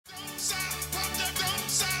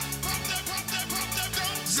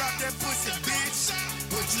that pussy, bitch.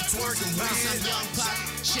 What you twerking with? Some young pop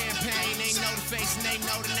champagne. They know the face and they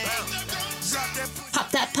know the name. Drop that pussy.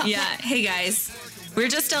 Pop that, pop Yeah. that. Hey guys, we're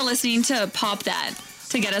just still listening to Pop That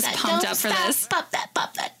to get us pumped up for this. Pop that,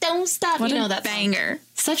 don't stop. What you know a that banger. Song.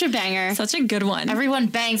 Such a banger. Such a good one. Everyone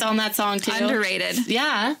bangs on that song too. Underrated.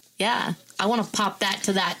 Yeah. I want to pop that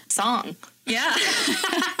to that song. Yeah.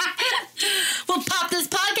 We'll pop this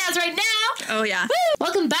podcast right now. Oh yeah. Woo!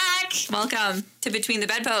 Welcome back. Welcome to Between the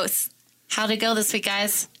Bedposts. How'd it go this week,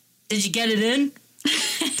 guys? Did you get it in?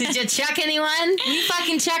 Did you check anyone? We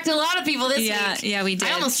fucking checked a lot of people this week. Yeah, we did.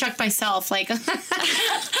 I almost checked myself. Like, Did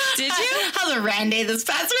you? How's a rand day this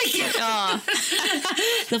past week? Oh.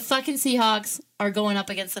 The fucking Seahawks are going up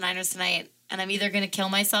against the Niners tonight, and I'm either going to kill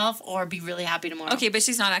myself or be really happy tomorrow. Okay, but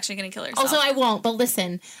she's not actually going to kill herself. Also, I won't, but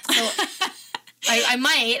listen. So I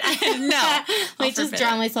might. No. Might just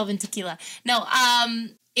drown myself in tequila. No,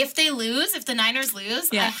 if they lose, if the Niners lose,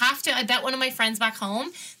 Yeah. I bet one of my friends back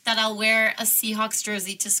home that I'll wear a Seahawks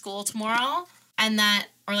jersey to school tomorrow, and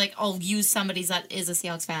I'll use somebody's that is a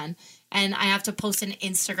Seahawks fan, and I have to post an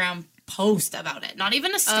Instagram post about it. Not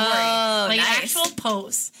even a story. Oh, An nice. actual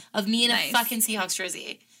post of me in Nice. a fucking Seahawks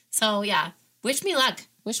jersey. So, yeah. Wish me luck.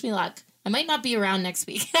 I might not be around next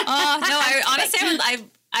week. Oh, no,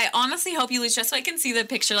 I honestly hope you lose just so I can see the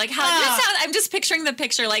picture. Like, how I'm just picturing the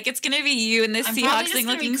picture. Like, it's going to be you in this I'm probably Seahawks just thing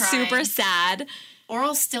gonna be looking crying. super sad. Or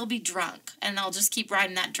I'll still be drunk, and I'll just keep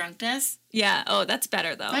riding that drunkenness. Yeah. Oh, that's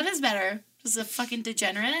better, though. That is better. Just a fucking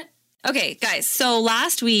degenerate. Okay, guys. So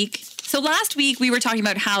last week we were talking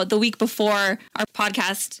about how the week before our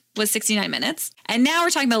podcast was 69 minutes. And now we're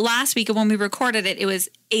talking about last week, and when we recorded it, it was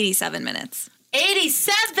 87 minutes.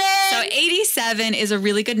 87! So 87 is a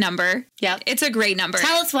really good number. Yep. It's a great number.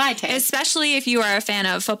 Tell us why, Tay. Especially if you are a fan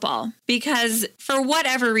of football. Because for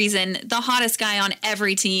whatever reason, the hottest guy on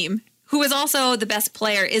every team, who is also the best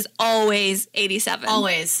player, is always 87.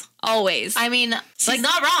 Always. Always. I mean, she's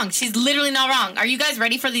not wrong. She's literally not wrong. Are you guys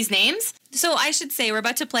ready for these names? So I should say we're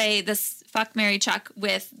about to play this Fuck, Marry, Chuck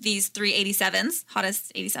with these three 87s,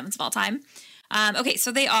 hottest 87s of all time. Okay,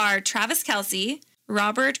 so they are Travis Kelce,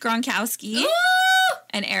 Robert Gronkowski, Ooh!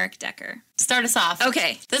 and Eric Decker. Start us off.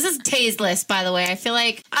 Okay. This is Tay's list, by the way. I feel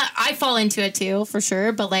like I fall into it too, for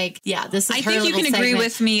sure. But this is I her think you little can agree segment.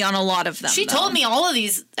 with me on a lot of them. She though. told me all of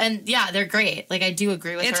these, and yeah, they're great. Like, I do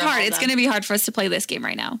agree with It's her. on hard. all It's of going to them. be hard for us to play this game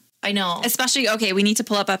right now. I know. Especially, okay, we need to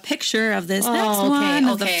pull up a picture of this next okay, one,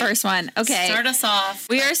 of the okay. first one. Okay. Start us off.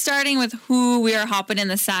 We are starting with who we are hopping in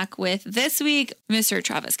the sack with this week, Mr.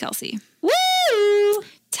 Travis Kelce. Woo!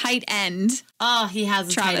 Tight end, Oh, he has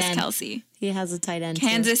a Travis tight end. Kelce. He has a tight end. too.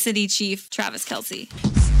 Kansas City Chief, Travis Kelce.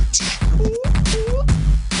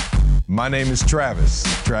 My name is Travis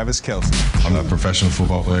Kelce, I'm a professional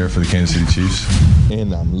football player for the Kansas City Chiefs.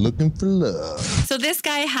 and I'm looking for love. So this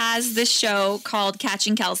guy has this show called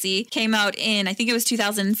Catching Kelce. Came out in, I think it was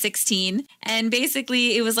 2016. And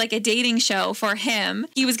basically it was like a dating show for him.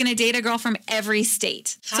 He was going to date a girl from every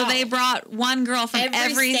state. So How? they brought one girl from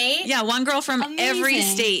Every state? Yeah, one girl from every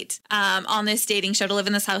Amazing. state on this dating show to live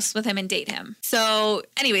in this house with him and date him. So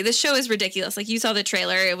anyway, this show is ridiculous. Like, you saw the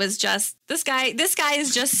trailer. It was just, this guy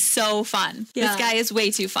is just so fun. Yeah. This guy is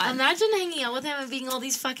way too fun. Imagine hanging out with him and being all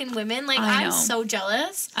these fucking women. Like, I I'm know. so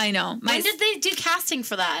jealous. I know. When did they do casting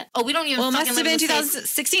for that? Oh, we don't even Well, it fucking must have live been in the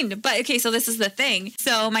States. 2016. But okay, so this is the thing.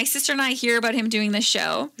 So my sister and I hear about him doing this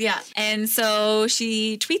show. Yeah. And so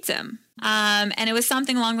she tweets him. And it was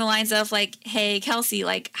something along the lines of like, hey, Kelce,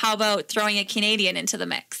 like, how about throwing a Canadian into the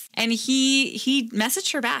mix? And he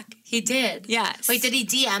messaged her back. He did. Yes. Wait, did he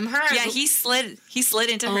DM her? Yeah, he slid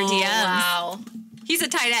into her Oh, DMs. wow. He's a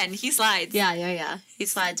tight end. He slides. Yeah. He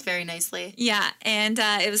slides very nicely. Yeah, and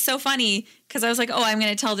it was so funny because I was like, "Oh, I'm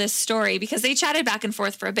going to tell this story," because they chatted back and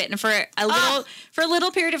forth for a bit, and for a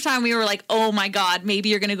little period of time, we were like, "Oh my God, maybe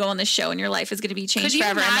you're going to go on this show and your life is going to be changed Could you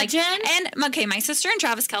forever." imagine? And okay, my sister and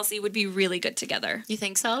Travis Kelce would be really good together. You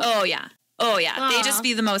think so? Oh yeah, Aw. they just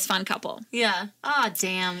be the most fun couple. Yeah. Oh,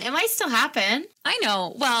 damn. It might still happen. I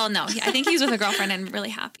know. Well, no, I think he's with a girlfriend and really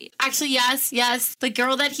happy. Actually, yes. The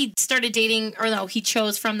girl that he started dating, or no, he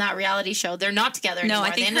chose from that reality show. They're not together anymore. No, I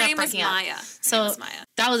think they her ended name up was breaking up. Maya. So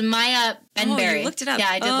that was Maya Benberry. you looked it up. Yeah,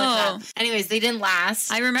 I did look it Oh. up. Anyways, they didn't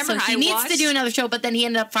last. I remember So he I needs watched- to do another show, but then he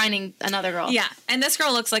ended up finding another girl. Yeah, and this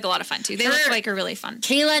girl looks like a lot of fun too. They look like a really fun.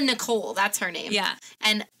 Kayla Nicole, that's her name. Yeah.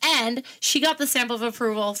 And And she got the stamp of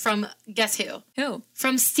approval from, guess who? Who?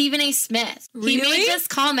 From Stephen A. Smith. He Really? made this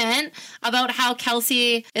comment about how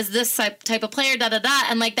Kelsey is this type of player,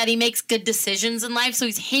 and like that he makes good decisions in life. So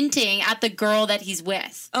he's hinting at the girl that he's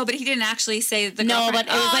with. Oh, but he didn't actually say the No, girlfriend.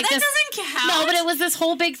 but it was like that this. doesn't count. No, but it was this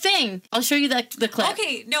whole big thing. I'll show you the clip.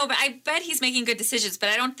 Okay, no, but I bet he's making good decisions, but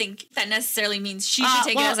I don't think that necessarily means she should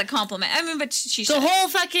take it well, as a compliment. I mean, but she should. The whole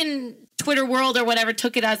fucking Twitter world or whatever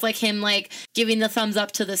took it as like him like giving the thumbs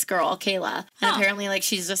up to this girl, Kayla. And apparently like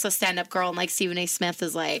she's just a stand-up girl and like Stephen A. Smith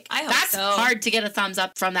is like, I hope that's so. hard to get a thumbs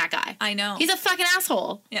up from that guy. I know. He's a fucking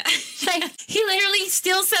asshole. Yeah. Like, he literally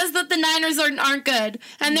still says that the Niners aren't good.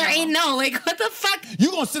 And there ain't like, what the fuck?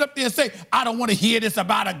 You gonna sit up there and say, I don't want to hear this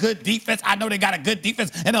about a good defense. I know they got a good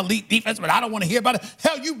defense, an elite defense, but I don't want to hear about it.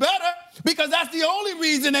 Hell, you better, because that's the only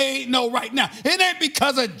reason they ain't know right now. It ain't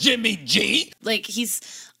because of Jimmy G. Like,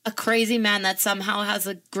 he's a crazy man that somehow has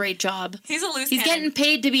a great job. He's a loose He's cannon. getting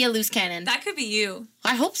paid to be a loose cannon. That could be you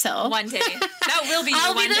I hope so. one day. That will be you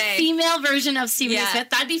I'll one be the day. female version of Stephen A. Yeah. Smith.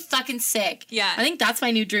 That'd be fucking sick. Yeah. I think that's my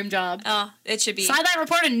new dream job. Oh, it should be. Sideline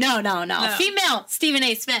reporter? No. No. Female Stephen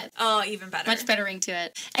A. Smith. Oh, even better. Much better ring to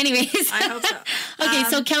it. Anyways. I hope so. Okay,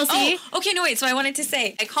 so Kelsey. Oh, okay, no, wait. So I wanted to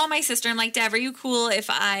say, I call my sister. I'm like, Dev, are you cool if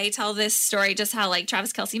I tell this story just how like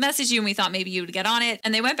Travis Kelce messaged you and we thought maybe you would get on it?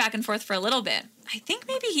 And they went back and forth for a little bit. I think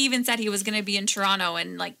maybe he even said he was going to be in Toronto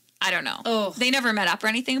and like, I don't know. Oh. They never met up or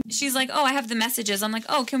anything. She's like, oh, I have the messages. I'm like,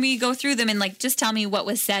 oh, can we go through them and like just tell me what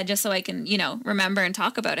was said just so I can, remember and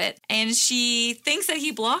talk about it. And she thinks that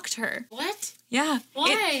he blocked her. What? Yeah.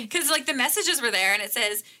 Why? Because like the messages were there and it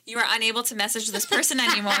says you are unable to message this person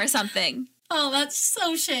anymore or something. Oh, that's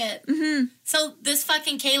so shit. Mm-hmm. So this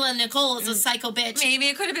fucking Kayla Nicole is a psycho bitch. Maybe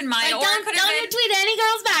it could have been mine, Like, or it could have don't been. tweet any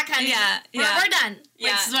girls back, honey. Yeah, yeah. We're done. Yeah.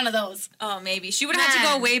 Like, this is one of those. Oh, maybe she would have had to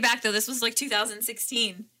Man. go way back though. This was like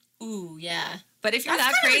 2016. Ooh, yeah. But if you're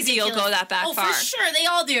That's that kinda crazy, you'll ridiculous. go that back oh, far. for sure. They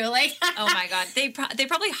all do. Like, Oh my god, they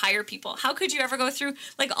probably hire people. How could you ever go through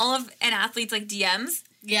like all of an athlete's like DMs?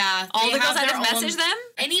 yeah. All they the girls have that their just own- message them?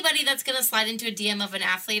 Anybody that's going to slide into a DM of an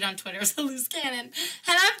athlete on Twitter is a loose cannon. And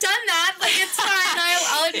I've done that. Like, it's fine.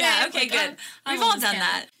 I'll admit. Yeah, okay, like, good. I'm We've a all loose done cannon.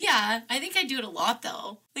 that. Yeah. I think I do it a lot,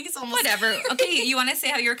 though. I think it's almost... Whatever. Okay, you want to say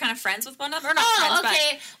how you're kind of friends with one of them? Or not Oh, friends,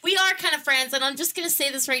 okay. We are kind of friends, and I'm just going to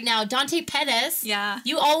say this right now. Dante Pettis. Yeah.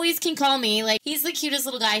 You always can call me. Like, he's the cutest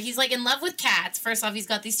little guy. He's, like, in love with cats. First off, he's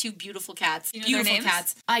got these two beautiful cats. You know Beautiful their names?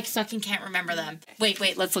 cats. I fucking can't remember them. Wait.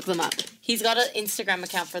 Let's look them up. He's got an Instagram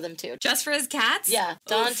account for them, too. Just for his cats? Yeah.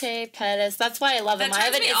 Dante Pettis. That's why I love him. That I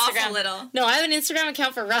have an turns me off a Instagram. little. No, I have an Instagram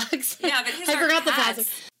account for rugs. Yeah, but his I are forgot the cats.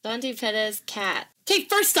 process. Dante Pettis cat. Okay,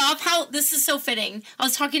 first off, how this is so fitting. I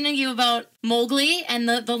was talking to you about Mowgli and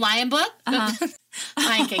the Lion Book.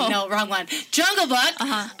 Lion King, no, wrong one. Jungle Book.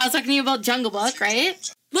 I was talking to you about Jungle Book, right?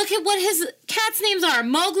 Look at what his cats' names are: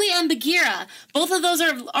 Mowgli and Bagheera. Both of those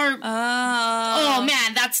are. Oh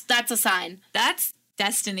man, that's a sign. That's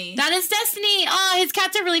destiny. That is destiny. Oh, his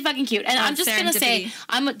cats are really fucking cute. And I'm That's just gonna say, serendipity.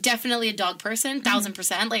 I'm definitely a dog person,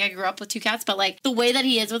 1000%. Like, I grew up with 2 cats, but like the way that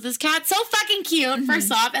he is with his cat, so fucking cute.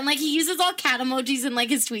 First off, and like he uses all cat emojis in like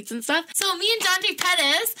his tweets and stuff. So me and Dante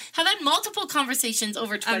Pettis have had multiple conversations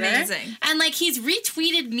over Twitter. Amazing. And like he's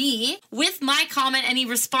retweeted me with my comment, and he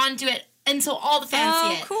responded to it. And so all the fans Oh,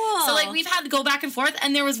 see it. cool. So like we've had to go back and forth.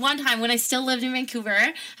 And there was one time when I still lived in Vancouver,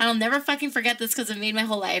 and I'll never fucking forget this because it made my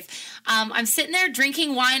whole life. I'm sitting there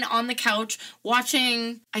drinking wine on the couch,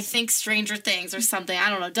 watching, I think, Stranger Things or something.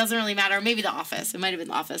 I don't know. It doesn't really matter. Maybe The Office. It might have been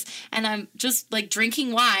The Office. And I'm just like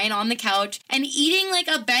drinking wine on the couch and eating like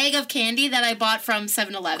a bag of candy that I bought from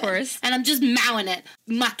 7-Eleven. Of course. And I'm just mowing it,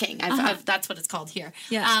 mucking. That's what it's called here.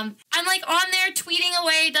 Yeah. I'm like on there tweeting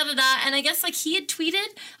away, and I guess like he had tweeted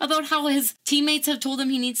about how his teammates have told him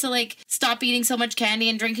he needs to like stop eating so much candy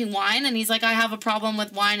and drinking wine, and he's like, I have a problem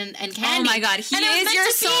with wine and candy. Oh my god, he And it was is meant your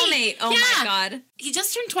to be. soulmate. Oh my Yeah. god. He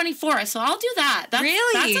just turned 24, so I'll do that.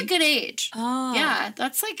 Really? That's a good age. Oh. Yeah,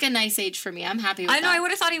 that's like a nice age for me. I'm happy with I know, that. I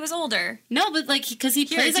would have thought he was older. No, but like, because he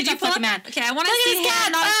plays like did you a pull fucking up? man. Okay, I want to Look at see his him,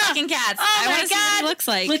 cat. not his Ah. fucking cats. Oh I my want to see what he God. looks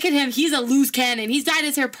like. Look at him. He's a loose cannon. He's dyed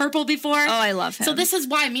his hair purple before. Oh, I love him. So this is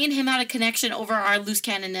why me and him had a connection over our loose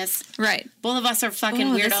cannonness. Right. Both of us are fucking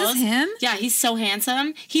Oh, weirdos. this is him? Yeah, he's so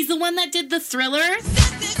handsome. He's the one that did the Thriller.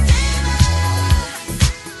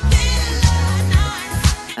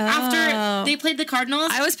 After they played the Cardinals.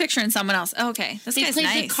 I was picturing someone else. Oh, okay. This They guy's played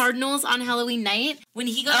nice. the Cardinals on Halloween night. When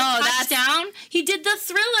he got Oh, a that's- touchdown, he did the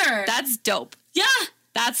Thriller. That's dope. yeah.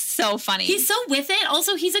 That's so funny. He's so with it.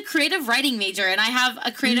 Also, he's a creative writing major, and I have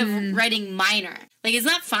a creative writing minor. Like, isn't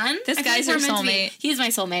that fun? This I feel guy's like we're your meant to be- soulmate. He's my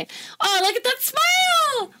soulmate. Oh, look at that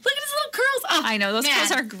smile! Look at his little curls. Oh, I know, those man.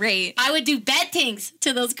 curls are great. I would do bad things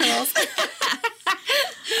to those curls.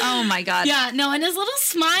 Oh my God. Yeah, no, and his little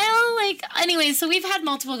smile, like, anyway, so we've had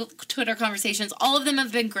multiple Twitter conversations. All of them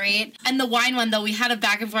have been great. And the wine one, though, we had a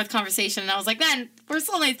back and forth conversation, and I was like, man, we're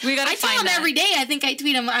so nice. We gotta I tell find him that. every day. I think I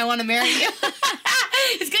tweet him, I want to marry you.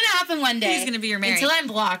 It's going to happen one day. He's gonna be your Mary. Until I'm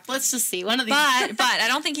blocked. Let's just see. One of these. But I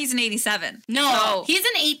don't think he's an 87. No, So- he's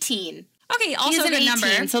an 18. Okay, also He's a an good 18,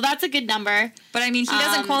 number. so that's a good number. But I mean, he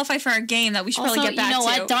doesn't qualify for our game that we should Also, probably get back you know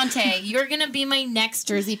to. what, Dante, you're going to be my next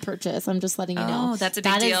jersey purchase. I'm just letting you know. Oh, that's a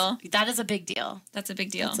big deal. That is a big deal. That's a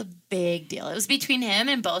big deal. That's a big deal. It was between him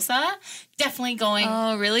and Bosa. Definitely going.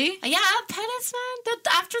 Oh, really? Yeah, Pettis, man.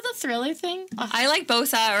 After the Thriller thing. Oh, I like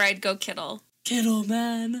Bosa, or I'd go Kittle. Kittle,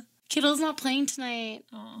 man. Kittle's not playing tonight.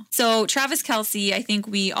 Oh. So Travis Kelce, I think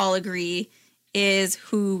we all agree, is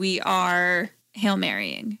who we are Hail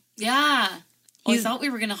Marrying. Yeah. I He's- thought we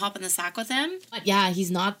were gonna hop in the sack with him. But yeah,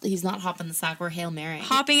 he's not hopping the sack. We're Hail Mary.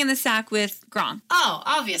 Hopping in the sack with Gronk. Oh,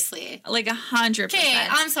 obviously. Like 100%. Okay,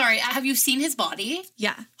 I'm sorry. Have you seen his body?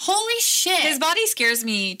 Yeah. Holy shit. His body scares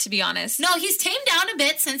me, to be honest. No, he's tamed down a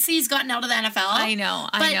bit since he's gotten out of the NFL. I know.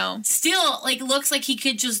 But still, like, looks like he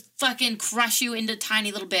could just fucking crush you into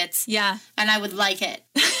tiny little bits. Yeah. And I would like it.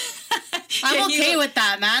 I'm Yeah, okay with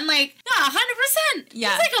that, man. Like, yeah, 100%. Yeah.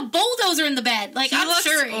 He's like a bulldozer in the bed. Like, I'm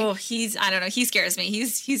sure. Oh, I don't know. He scares me.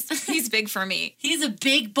 He's big for me. He's a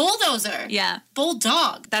big bulldozer. Yeah.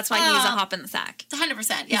 Bulldog. That's why he's a hop in the sack. 100%.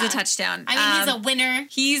 Yeah. He's a touchdown. I mean, he's a winner.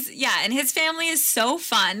 And his family is so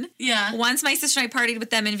fun. Yeah. Once my sister and I partied with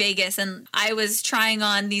them in Vegas, and I was trying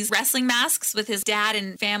on these wrestling masks with his dad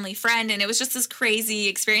and family friend, and it was just this crazy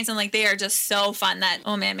experience. And like, they are just so fun that,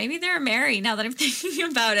 oh man, maybe they're married now that I'm thinking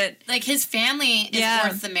about it. Like, his family is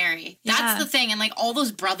worth the marry. That's Yeah. the thing. And like, all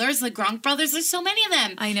those brothers, the Gronk brothers, there's so many of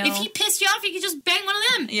them. I know. If he pissed you off, you could just bang one of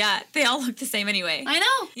them. Yeah, they all look the same anyway. I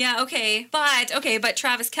know. Yeah, okay. But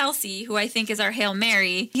Travis Kelce, who I think is our Hail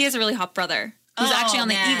Mary, he has a really hot brother who's Oh, actually on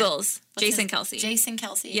man. the Eagles. What's Jason his- Kelce. Jason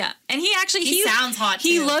Kelce. Yeah. And he actually He sounds hot,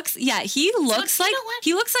 He too. looks you know what?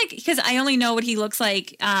 because I only know what he looks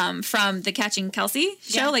like from the Catching Kelce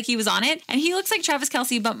show. Yeah. Like, he was on it, and he looks like Travis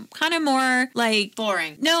Kelce, but kind of more like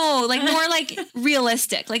Boring. No, like more like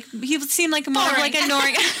realistic. Like, he seemed like more of Boring. like a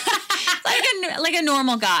like a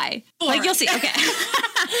normal guy. Boring. Like, you'll see. Okay.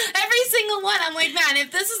 Every single one. I'm like, man,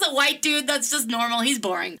 if this is a white dude that's just normal, he's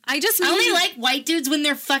boring. I just I mean only like white dudes when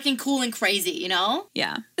they're fucking cool and crazy, you know?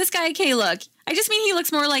 yeah. This guy, okay, look. I just mean he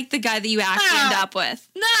looks more like the guy that you actually end up with.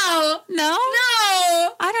 No. No? No.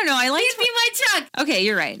 I don't know. I like He'd be my Chuck. Okay,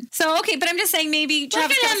 you're right. So, okay, but I'm just saying maybe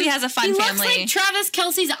Travis Look at Kelce him. has a fun he family. looks like Travis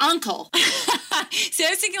Kelce's uncle. See, I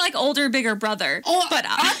was thinking like older, bigger brother. Oh, but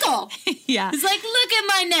uncle. yeah. He's like, look at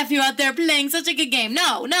my nephew out there playing such a good game.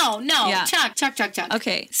 No. Yeah. Chuck.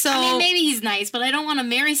 Okay, so I mean, maybe he's nice, but I don't want to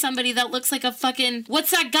marry somebody that looks like a fucking...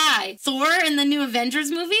 What's that guy? Thor in the new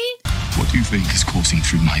Avengers movie? What do you think is coursing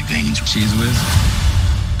through my veins? Cheese whiz.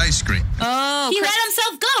 Ice cream. oh, He Chris, let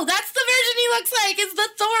himself go. That's the version he looks like. It's the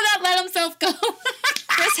Thor that let himself go.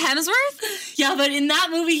 Chris Hemsworth. Yeah, but in that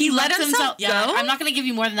movie, he let lets himself Yeah, go? I'm not going to give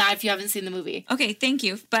you more than that if you haven't seen the movie. Okay, thank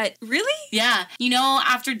you. But really? Yeah. You know,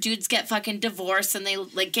 after dudes get fucking divorced and they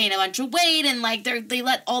like gain a bunch of weight and like they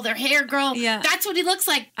let all their hair grow. Yeah. That's what he looks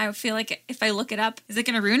like. I feel like if I look it up, is it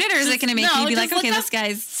going to ruin it, or is it going to make No, me be like, just look okay, up this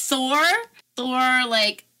guy's Thor,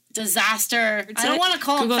 like disaster. I don't want to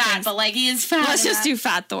call Google him fat, things. but like he is fat. Let's in just that. do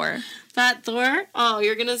Fat Thor. Fat Thor. Oh,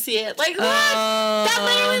 you're gonna see it. Like look, Oh. that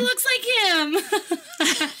literally looks like him.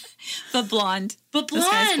 The blonde. But This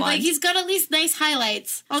guy's blonde, blonde. like he's got at least nice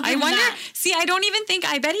highlights. I'll give I him wonder. that. See, I don't even think.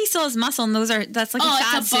 I bet he still has muscle, and that's like Oh, a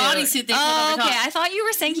fat it's a bodysuit suit. they put Oh, over okay. top. I thought you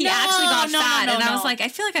were saying he actually got fat, and I was like, I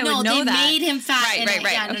feel like I would know they that. made him fat. Right, in right, it.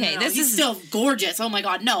 right. Yeah, no, Okay, no. this He's is still gorgeous. Oh my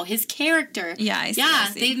god, no, his character. Yeah, I see. Yeah, I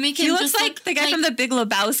see. they make him He looks just like look the guy like- from The Big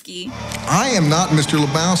Lebowski. I am not Mr.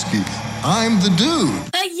 Lebowski. I'm the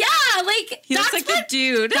dude. Yeah, like He that's looks like what, the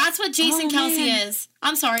dude. That's what Jason Oh, Kelce man. is.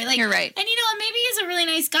 I'm sorry, like You're right. And you know what? Maybe he's a really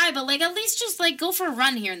nice guy, but like at least just like go for a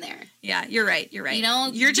run here and there. Yeah, you're right. You're right. You know,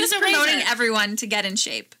 you're use just a promoting razor. everyone to get in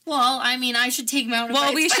shape. Well, I mean, I should take him out.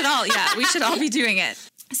 Well, we should all. Yeah, we should all be doing it.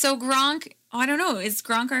 So Gronk. Oh, I don't know. Is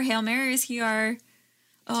Gronk our Hail Mary? Is he our?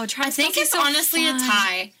 Oh, Travis I think Kelce's it's so honestly a fun.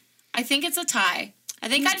 tie. I think it's a tie. I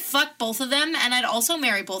think I'd fuck both of them, and I'd also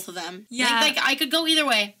marry both of them. Yeah. Like I could go either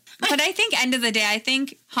way. But I think end of the day, I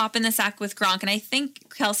think hop in the sack with Gronk, and I think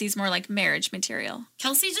Kelsey's more like marriage material.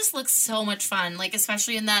 Kelsey just looks so much fun, like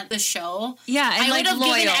especially in the show. Yeah, and I like would have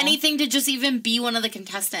loyal. given anything to just even be one of the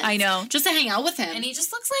contestants. I know. Just to hang out with him. And he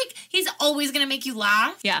just looks like he's always going to make you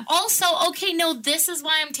laugh. Yeah. Also, okay, no, this is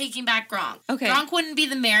why I'm taking back Gronk. Okay. Gronk wouldn't be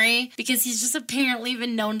the Mary because he's just apparently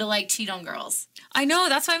been known to like cheat on girls. I know,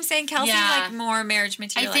 that's why I'm saying Kelsey's Yeah. like more marriage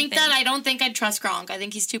material. I don't think I'd trust Gronk. I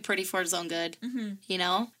think he's too pretty for his own good. Mm-hmm. You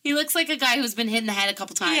know? He looks like a guy who's been hit in the head a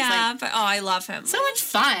couple times. Yeah, like, but I love him. so much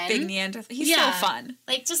fun. Big Neanderthal. He's so fun.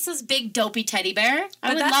 Like just this big dopey teddy bear. I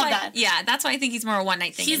would that's love why, that. Yeah, that's why I think he's more a one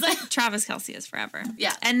night thing. He's like Travis Kelce is forever.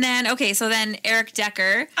 Yeah. And then then Eric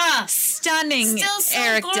Decker. Stunning still so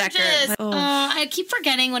Eric gorgeous. Decker. Oh. I keep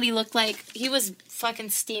forgetting what he looked like. He was fucking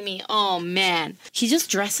steamy. Oh man, he just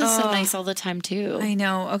dresses so nice all the time too. I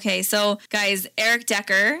know. Okay, so guys, Eric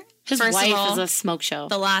Decker. His first wife of all, is a smoke show.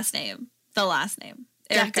 The last name.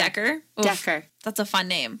 Eric Decker. Oof, Decker. That's a fun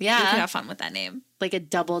name. Yeah. You could have fun with that name. Like a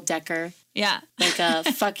double decker. Yeah. Like a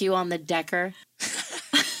fuck you on the decker.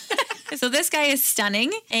 So this guy is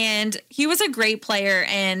stunning, and he was a great player,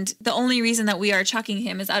 and the only reason that we are chucking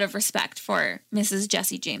him is out of respect for Mrs.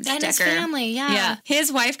 Jesse James And Decker. his family, yeah. Yeah.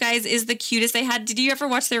 His wife, guys, is the cutest they had. Did you ever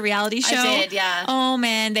watch their reality show? I did, yeah. Oh,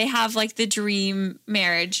 man. They have, like, the dream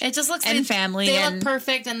marriage. It just looks and like family. They and look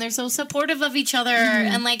perfect, and they're so supportive of each other.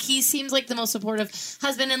 And, like, he seems like the most supportive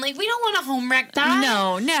husband. And, like, we don't want to home wreck that.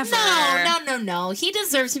 No, never. No. He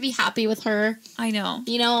deserves to be happy with her. I know.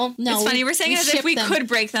 You know? No. It's funny. We're saying it as if we could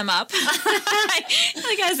break them up.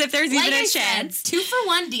 Like as if there's even a chance.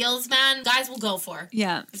 2-for-1 deals, man, guys will go for.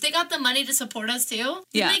 Yeah. If they got the money to support us too,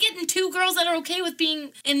 yeah. They getting 2 girls that are okay with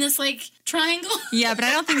being in this like triangle. Yeah, but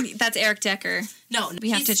I don't think that's Eric Decker. No, we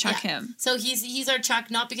have to chuck him. So he's our chuck,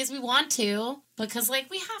 not because we want to, because like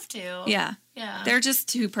we have to. Yeah. Yeah. They're just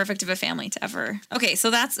too perfect of a family to ever. Okay, so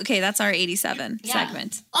that's our 87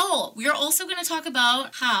 segment. Oh, we're also going to talk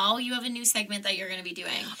about how you have a new segment that you're going to be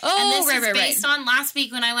doing. Oh, and this right, is based on last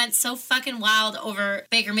week when I went so fucking wild over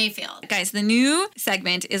Baker Mayfield. Guys, the new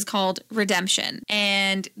segment is called Redemption.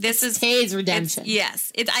 And this is Tay's Redemption.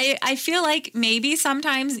 Yes. I feel like maybe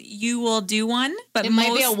sometimes you will do one, but it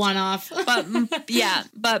might be a one-off.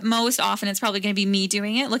 but most often it's probably going to be me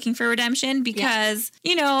doing it, looking for redemption, because,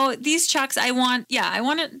 you know, these chucks, I want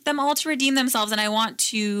them all to redeem themselves, and I want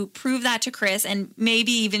to prove that to Chris, and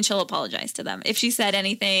maybe even she'll apologize to them if she said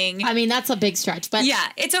anything. I mean, that's a big stretch, but yeah,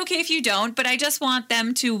 it's okay if you don't, but I just want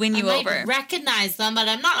them to win you over. Recognize them, but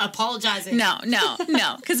I'm not apologizing. No,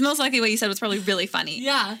 because most likely what you said was probably really funny.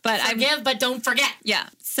 Yeah, but forgive, but don't forget. Yeah,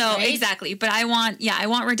 so right? Exactly. But I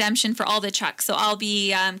want redemption for all the chucks. So I'll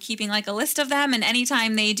be keeping like a list of them, and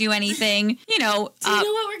anytime they do anything, do you know what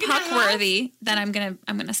we're gonna puck-worthy, then I'm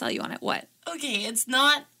gonna sell you on it. What? Okay, it's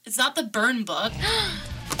not the burn book.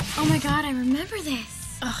 Oh my god, I remember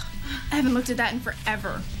this. Ugh, I haven't looked at that in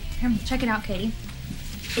forever. Here, check it out, Katie.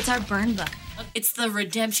 It's our burn book. It's the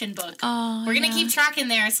redemption book. Oh, we're gonna keep track in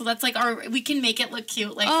there, so that's like we can make it look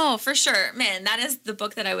cute. Like, oh, for sure, man, that is the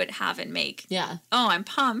book that I would have and make. Yeah. Oh, I'm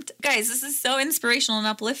pumped, guys. This is so inspirational and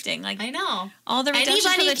uplifting. Like, I know all the redemption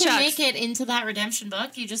anybody for the can chucks. make it into that redemption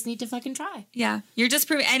book. You just need to fucking try. Yeah, you're just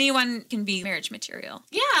proving anyone can be marriage material.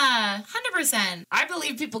 Yeah, 100%. I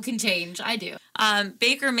believe people can change. I do.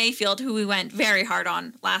 Baker Mayfield, who we went very hard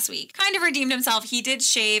on last week, kind of redeemed himself. He did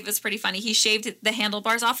shave. It was pretty funny. He shaved the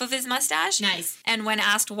handlebars off of his mustache. Nice. And when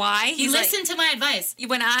asked why, he listened to my advice.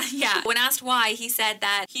 When asked why, he said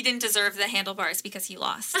that he didn't deserve the handlebars because he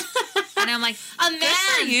lost. And I'm like, a man.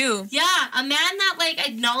 Good for you. Yeah, a man that like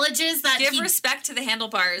acknowledges that give respect to the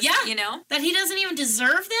handlebars. Yeah, you know that he doesn't even deserve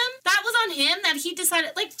them. That was on him. That he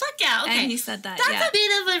decided, like, fuck yeah. Okay, and he said that. That's a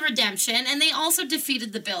bit of a redemption. And they also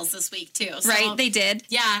defeated the Bills this week too. So, right, they did.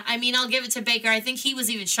 Yeah, I mean, I'll give it to Baker. I think he was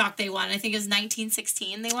even shocked they won. I think it was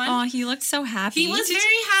 1916 they won. Oh, he looked so happy. He was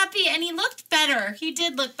very happy, and he looked better. He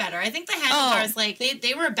did look better. I think the handlebars, like,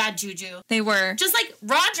 they were a bad juju. They were. Just like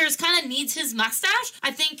Rodgers kind of needs his mustache,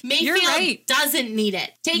 I think Mayfield doesn't need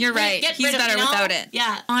it. You're right. He's better without it.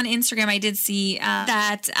 Yeah. On Instagram, I did see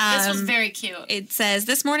that. This was very cute. It says,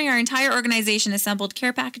 this morning our entire organization assembled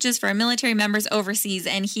care packages for our military members overseas,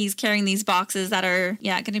 and he's carrying these boxes that are,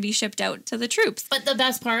 going to be shipped out to the troops. But the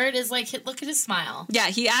best part is, like, look at his smile. Yeah,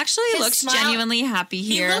 he actually looks genuinely happy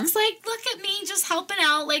here. He looks like, look at me, just helping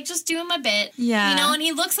out, like, just doing my bit. Yeah. You know, and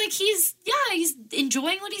he looks like he's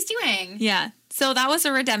enjoying what he's doing. Yeah. So that was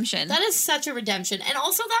a redemption. That is such a redemption. And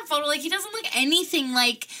also that photo, like, he doesn't look anything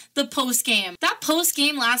like the post-game. That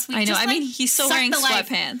post-game last week, I know. Just, I mean, he's still wearing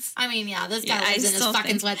sweatpants. I mean, yeah, this guy lives in his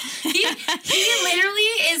fucking sweats. He literally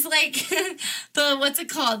is like what's it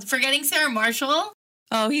called? Forgetting Sarah Marshall.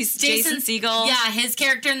 Oh, he's Jason Segel. Yeah, his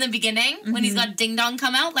character in the beginning when he's got Ding Dong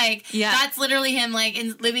come out, like that's literally him, like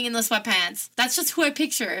living in the sweatpants. That's just who I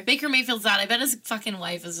picture. Baker Mayfield's that. I bet his fucking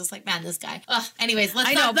wife is just like, man, this guy. Ugh. Anyways,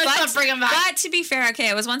 let's not bring him back. But to be fair, okay,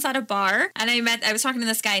 I was once at a bar and I was talking to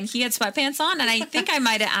this guy and he had sweatpants on and I think I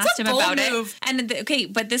might have asked him about it.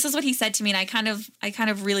 And but this is what he said to me and I kind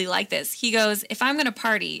of really like this. He goes, if I'm gonna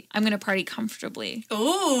party, I'm gonna party comfortably.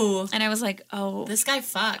 Ooh. And I was like, oh, this guy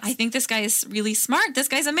fucks. I think this guy is really smart. This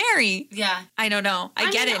guy's a Mary. Yeah. I don't know.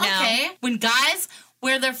 I get it now. Okay. When guys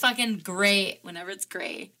wear their fucking gray, whenever it's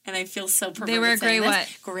gray, and I feel so perverted. They wear gray what?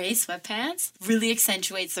 Gray sweatpants really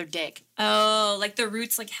accentuates their dick. Oh, like the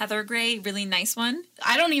Roots, like heather gray, really nice one.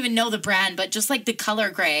 I don't even know the brand, but just like the color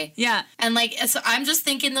gray. Yeah. And like, so I'm just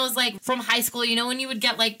thinking those like from high school, you know, when you would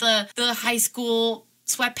get like the high school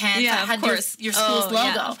sweatpants that had your school's logo.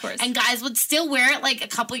 Yeah, of course. And guys would still wear it like a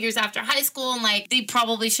couple years after high school and like they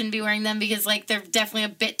probably shouldn't be wearing them because like they're definitely a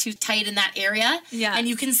bit too tight in that area. Yeah. And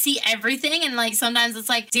you can see everything and like sometimes it's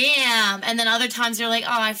like, damn. And then other times you're like, oh,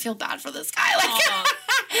 I feel bad for this guy. Like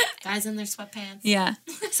guys in their sweatpants. Yeah.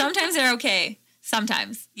 Sometimes they're okay.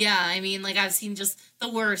 Sometimes. Yeah, I mean, like, I've seen just the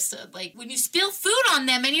worst. Like, when you spill food on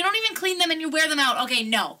them and you don't even clean them and you wear them out. Okay,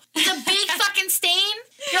 no. It's a big fucking stain.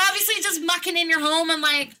 You're obviously just mucking in your home and,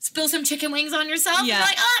 like, spill some chicken wings on yourself. Yeah. You're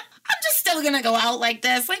like, I'm just still gonna go out like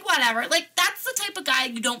this. Like, whatever. Like, that's the type of guy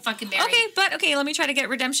you don't fucking marry. Okay, let me try to get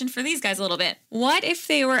redemption for these guys a little bit. What if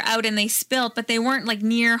they were out and they spilled, but they weren't, like,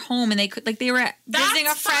 near home and they could, like, they were visiting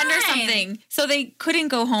a friend or something, so they couldn't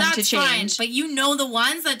go home to change. Fine, but you know the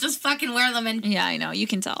ones that just fucking wear them and... Yeah, I know. You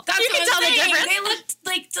can tell. That's you can tell the difference. They look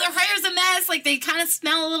like their hair's a mess. Like, they kind of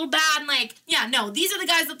smell a little bad. And, like, yeah, no, these are the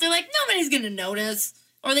guys that they're like, nobody's gonna notice.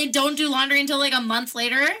 Or they don't do laundry until like a month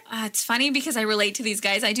later. It's funny because I relate to these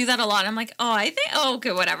guys. I do that a lot. I'm like,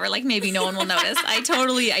 okay, whatever. Like maybe no one will notice. I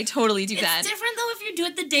totally do that. It's different though if you do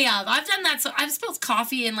it the day of. I've done that. So I've spilled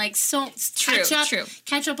coffee and like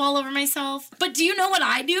ketchup all over myself. But do you know what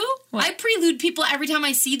I do? What? I prelude people every time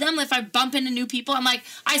I see them. If I bump into new people, I'm like,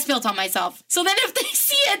 I spilled on myself. So then if they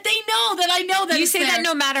see it, they know that I know that you say that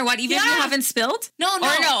no matter what, even if you haven't spilled? No. Or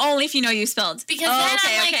no, only if you know you spilled. Because then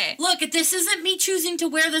I'm like, look, if this isn't me choosing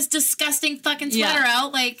to wear this disgusting fucking sweater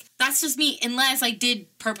out, like, that's just me, unless I did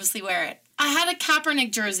purposely wear it. I had a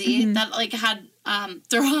Kaepernick jersey that, like, had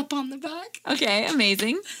throw up on the back. Okay,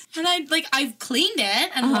 amazing. And I've cleaned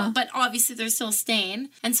it, and but obviously there's still a stain.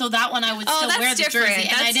 And so that one I would still wear the jersey.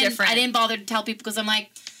 And I didn't bother to tell people because I'm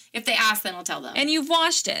like, if they ask, then I'll tell them. And you've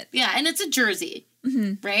washed it. Yeah, and it's a jersey.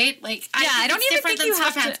 Right? Like, I don't even think you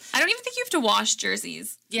have to. I don't even think you have to wash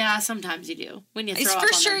jerseys. Yeah, sometimes you do when you throw it's up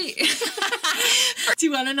for on sure. them. Do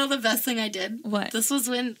you want to know the best thing I did? What? This was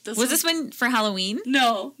when. This when for Halloween?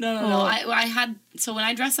 No. I had when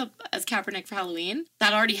I dress up as Kaepernick for Halloween,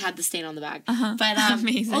 that already had the stain on the back. But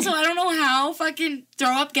amazing. Also, I don't know how fucking throw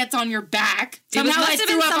up gets on your back. Somehow I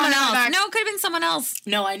threw up on someone else. No, it could have been someone else.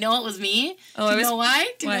 No, I know it was me. Oh, Do you know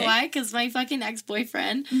why? Do you know why? Because my fucking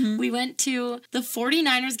ex-boyfriend, we went to the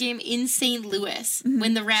 49ers game in St. Louis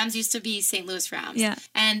when the Rams used to be St. Louis Rams. Yeah.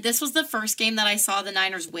 And this was the first game that I saw the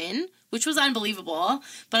Niners win, which was unbelievable.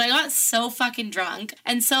 But I got so fucking drunk.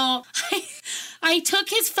 And so I took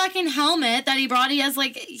his fucking helmet that he brought.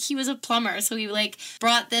 He was a plumber. So he like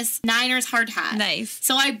brought this Niners hard hat. Nice.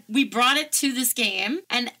 So we brought it to this game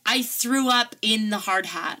and I threw up in the hard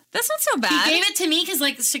hat. That's not so bad. He gave it to me because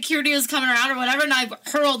like security was coming around or whatever. And I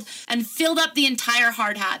hurled and filled up the entire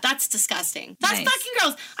hard hat. That's disgusting. That's fucking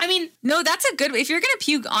gross. I mean. No, that's a good, if you're going to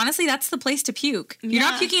puke, honestly, that's the place to puke. You're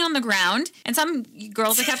not puking on the ground. And some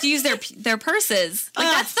girls like have to use their purses. Like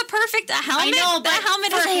that's the perfect helmet. I know, that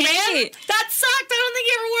helmet for is him, great. that sucked. I don't think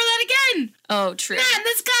he ever wore that again. Oh, true. Man,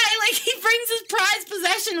 this guy, like, he brings his prized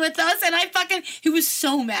possession with us, and he was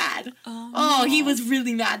so mad. Oh, he was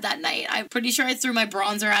really mad that night. I'm pretty sure I threw my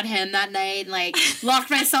bronzer at him that night, and, like, locked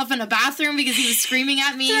myself in a bathroom because he was screaming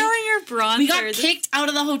at me. Throwing your bronzer. We got kicked out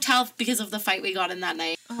of the hotel because of the fight we got in that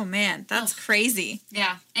night. Oh, man, that's crazy.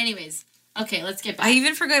 Yeah, anyways. Okay, let's get back. I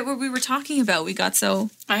even forgot what we were talking about. We got so...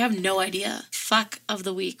 I have no idea. Fuck of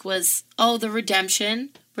the week was, the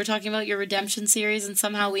redemption. We're talking about your redemption series, and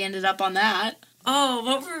somehow we ended up on that. Oh,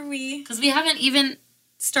 what were we? Because we haven't even...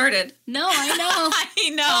 started. No, I know. I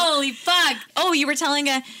know. Holy fuck. Oh, you were telling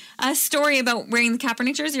a story about wearing the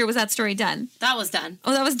Kaepernick jersey, or was that story done? That was done.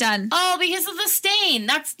 Oh, that was done. Oh, because of the stain.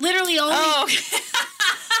 That's literally only... Oh.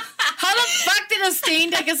 How the fuck did a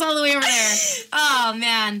stain take us all the way over there? Oh,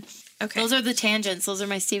 man. Okay. Those are the tangents. Those are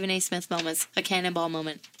my Stephen A. Smith moments. A cannonball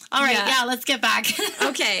moment. All right, yeah let's get back.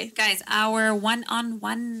 Okay, guys, our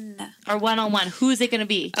one-on-one. Our one-on-one. Who is it going to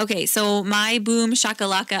be? Okay, so my boom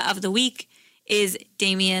shakalaka of the week is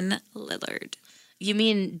Damian Lillard. You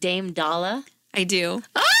mean Dame Dalla? I do.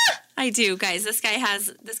 I do, guys. This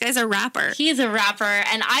guy's a rapper. He is a rapper,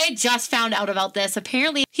 and I just found out about this.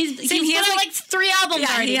 Apparently, he's put out like 3 albums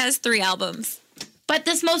already. He has 3 albums. But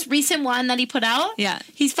this most recent one that he put out,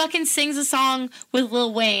 he fucking sings a song with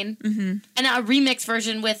Lil Wayne, and a remix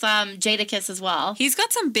version with Jadakiss as well. He's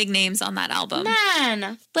got some big names on that album.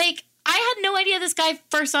 Man, like, I had no idea this guy,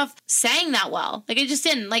 first off, sang that well. Like, I just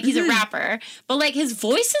didn't. Like, he's a rapper. But, like, his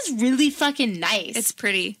voice is really fucking nice. It's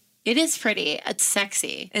pretty. It is pretty. It's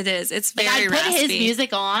sexy. It is. It's like, very raspy. I put his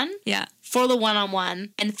music on for the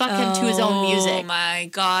one-on-one and fuck him to his own music. Oh, my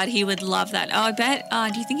God. He would love that. Oh, I bet.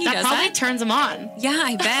 Do you think he does that? That probably turns him on. Yeah,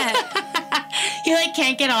 I bet. He, like,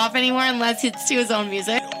 can't get off anymore unless it's to his own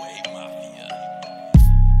music.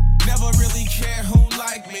 Never really care who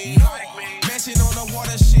like me. Mansion on the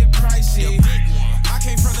water, shit pricey. I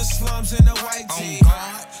came from the slums in a white tee.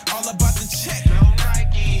 All about the check.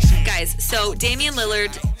 Guys, so Damian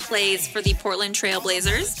Lillard plays for the Portland Trail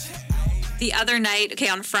Blazers. The other night,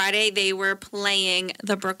 on Friday, they were playing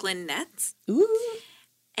the Brooklyn Nets. Ooh.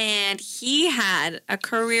 And he had a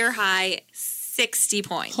career high 60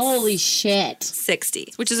 points. Holy shit.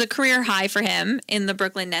 60, which is a career high for him in the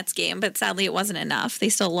Brooklyn Nets game, but sadly it wasn't enough. They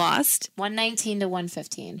still lost. 119 to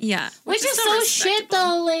 115. Yeah. Which is so shit,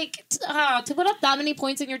 though. Like, to put up that many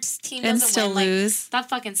points in your team and doesn't still win, lose. Like, that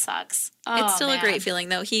fucking sucks. It's still a great feeling,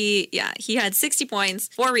 though. He had 60 points,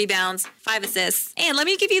 4 rebounds, 5 assists. And let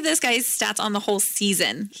me give you this guy's stats on the whole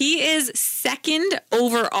season. He is second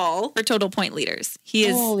overall for total point leaders. He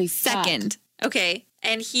is second. Okay.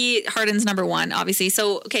 And Harden's number 1, obviously.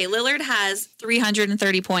 So, Lillard has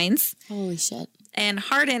 330 points. Holy shit. And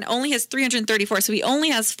Harden only has 334, so he only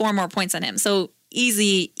has 4 more points on him. So,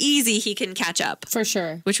 easy he can catch up. For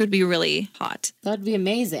sure. Which would be really hot. That'd be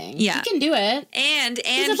amazing. Yeah. He can do it. And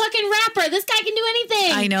he's a fucking rapper. This guy can do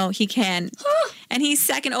anything. I know, he can. And he's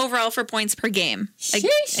second overall for points per game.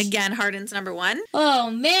 Again, Harden's number 1. Oh,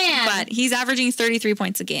 man. But he's averaging 33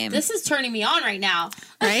 points a game. This is turning me on right now.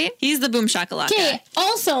 Right? He's the boom shakalaka. Okay,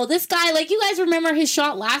 also, this guy, like, you guys remember his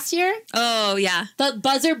shot last year? Oh, yeah. The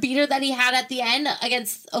buzzer beater that he had at the end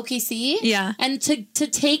against OKC? Yeah. And to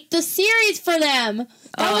take the series for them.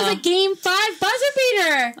 That was a Game 5 buzzer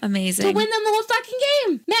beater. Amazing. To win them the whole fucking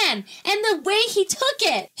game. Man, and the way he took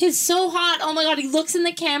it. He's so hot. Oh, my God. He looks in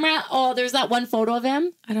the camera. Oh, there's that one photo of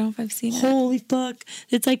him. I don't know if I've seen it. Holy fuck.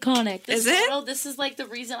 It's iconic. Is it? This is, like, the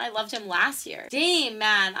reason I loved him last year. Damn,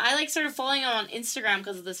 man. I, like, started following him on Instagram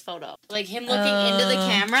because of this photo. Like, him looking into the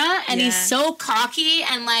camera, and he's so cocky,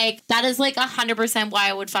 and, like, that is, like, 100% why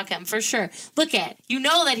I would fuck him, for sure. Look at, you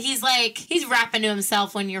know that he's, like, he's rapping to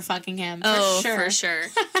himself when you're fucking him. For sure.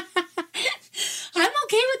 I'm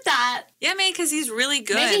okay with that. Yeah, man, because he's really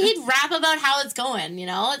good. Maybe he'd rap about how it's going, you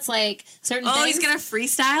know? It's like certain things. Oh, he's going to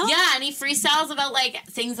freestyle? Yeah, and he freestyles about, like,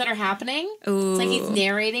 things that are happening. Ooh. It's like he's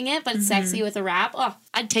narrating it, but it's sexy with a rap. Oh,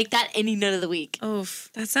 I'd take that any night of the week. Oof,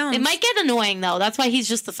 that sounds... It might get annoying, though. That's why he's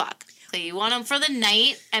just the fuck. So you want him for the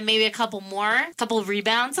night and maybe a couple of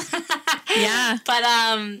rebounds. Yeah.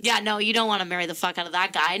 But, no, you don't want to marry the fuck out of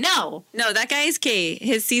that guy. No. No, that guy is K.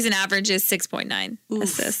 His season average is 6.9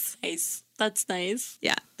 assists. Nice. That's nice.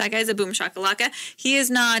 Yeah, that guy's a boom shakalaka. He is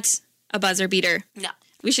not a buzzer beater. No.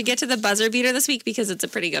 We should get to the buzzer beater this week because it's a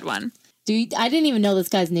pretty good one. Dude, I didn't even know this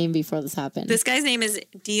guy's name before this happened. This guy's name is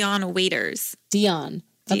Dion Waiters. Dion.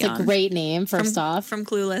 That's a great name, first off. From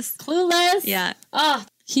Clueless. Clueless? Yeah. Oh,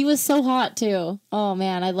 he was so hot, too. Oh,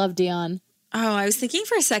 man, I love Dion. Oh, I was thinking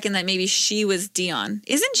for a second that maybe she was Dion.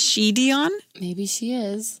 Isn't she Dion? Maybe she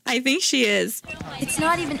is. I think she is. It's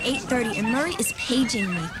not even 8:30 and Murray is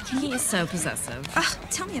paging me. He is so possessive.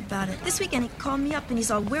 Tell me about it. This weekend he called me up and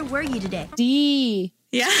he's all, "Where were you today?" D.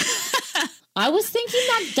 Yeah. I was thinking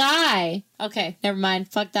that guy. Okay, never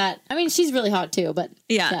mind. Fuck that. I mean, she's really hot too, but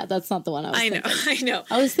yeah, that's not the one I was thinking. I know.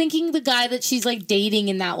 I was thinking the guy that she's like dating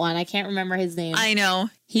in that one. I can't remember his name. I know.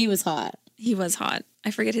 He was hot. He was hot. I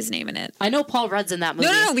forget his name in it. I know Paul Rudd's in that movie.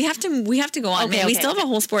 No. We have to go on. Okay, we still have a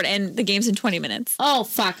whole sport and the game's in 20 minutes. Oh,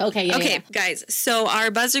 fuck. Okay. Okay, guys. So our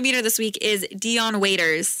buzzer beater this week is Dion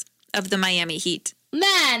Waiters of the Miami Heat.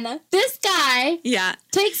 Man, this guy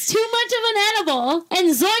takes too much of an edible and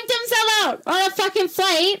zoinked himself out on a fucking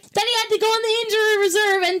flight. Then he had to go on the injury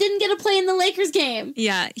reserve and didn't get to play in the Lakers game.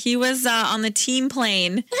 Yeah, he was on the team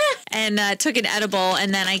plane and took an edible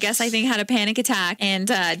and then I think had a panic attack and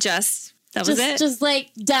that was it. Just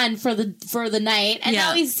like done for the night. And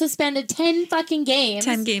now he's suspended 10 fucking games.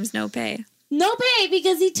 10 games, no pay. No pay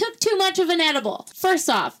because he took too much of an edible. First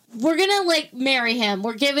off, we're gonna like marry him.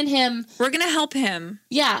 We're giving him. We're gonna help him.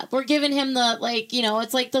 Yeah, we're giving him the like, you know,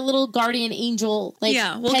 it's like the little guardian angel, like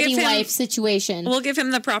we'll petty give him, wife situation. We'll give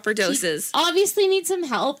him the proper doses. He obviously needs some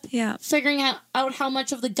help. Yeah, figuring out how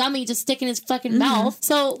much of the gummy to stick in his fucking mouth.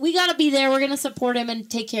 So we gotta be there. We're gonna support him and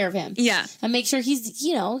take care of him. Yeah, and make sure he's,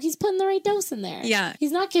 you know, he's putting the right dose in there. Yeah,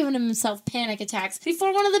 he's not giving himself panic attacks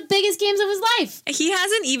before one of the biggest games of his life. He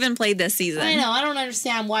hasn't even played this season. I know. I don't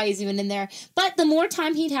understand why he's even in there. But the more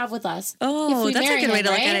time he'd have with us. Oh, that's a good way to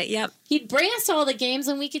look at it. Yep. He'd bring us to all the games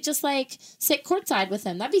and we could just like sit courtside with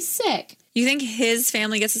him. That'd be sick. You think his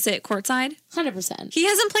family gets to sit courtside? 100%. He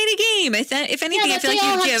hasn't played a game. If anything, yeah, I feel they like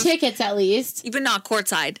all you'd have give tickets at least. But not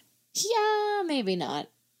courtside. Yeah, maybe not.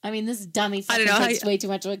 I mean, this dummy fucking I don't know, takes way too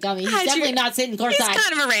much of a gummy. He's definitely not sitting courtside. He's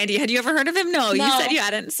kind of a Randy. Had you ever heard of him? No, you said you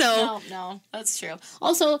hadn't. So no, that's true.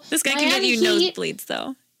 Also, this guy can get you nosebleeds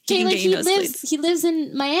though. He lives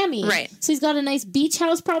in Miami. Right. So he's got a nice beach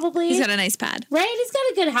house probably. He's got a nice pad. Right? He's got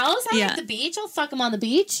a good house. I like the beach. I'll fuck him on the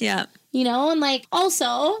beach. Yeah. You know, and like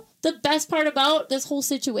also the best part about this whole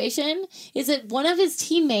situation is that one of his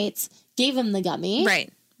teammates gave him the gummy.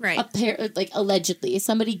 Right. Like allegedly.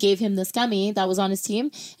 Somebody gave him this gummy that was on his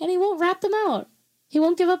team and he won't rat them out. He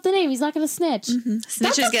won't give up the name. He's not going to snitch. Mm-hmm.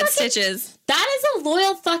 Snitches get stitches. That is a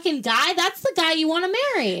loyal fucking guy. That's the guy you want to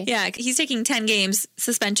marry. Yeah, he's taking 10 games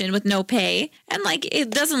suspension with no pay. And like, it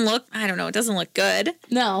doesn't look, I don't know, it doesn't look good.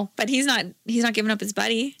 No. But he's not giving up his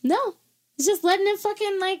buddy. No. He's just letting him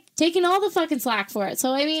fucking like taking all the fucking slack for it.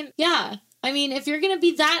 So, I mean, yeah. I mean, if you're going to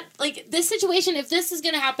be that, like, this situation, if this is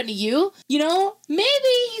going to happen to you, you know, maybe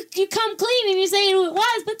you come clean and you say who it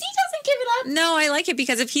was, but he doesn't give it up. No, I like it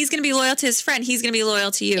because if he's going to be loyal to his friend, he's going to be loyal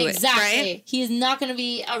to you. Exactly. Right? He is not going to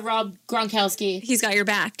be a Rob Gronkowski. He's got your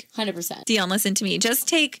back. 100%. Dion, listen to me.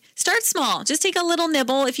 Start small. Just take a little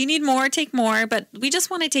nibble. If you need more, take more. But we just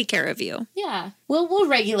want to take care of you. Yeah. We'll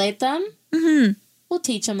regulate them. Mm-hmm. We'll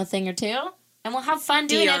teach them a thing or two. And we'll have fun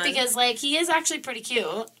doing it because, like, he is actually pretty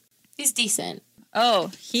cute. He's decent.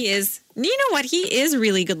 Oh, he is. You know what? He is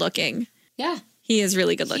really good looking. Yeah. He is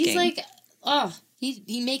really good looking. He's like,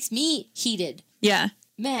 he makes me heated. Yeah.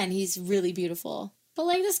 Man, he's really beautiful. But,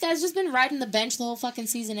 like, this guy's just been riding the bench the whole fucking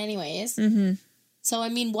season anyways. Mm-hmm. So, I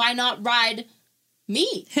mean, why not ride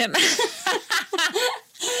me? Him.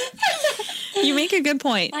 You make a good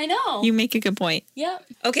point. I know. You make a good point. Yep.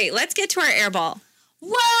 Okay, let's get to our airball.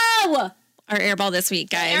 Whoa! Our airball this week,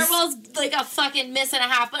 guys. Airball's like a fucking miss and a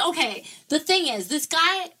half. But okay, the thing is, this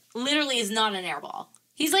guy literally is not an airball.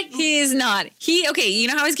 He's like... He is not. Okay, you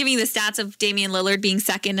know how I was giving you the stats of Damian Lillard being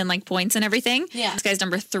second in like points and everything? Yeah. This guy's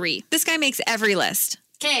number 3. This guy makes every list.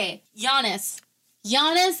 Okay, Giannis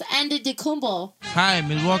Antetokounmpo. Hi,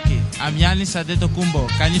 Milwaukee. I'm Giannis Antetokounmpo.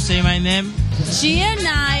 Can you say my name?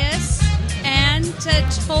 Giannis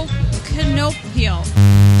Antetokounmpo.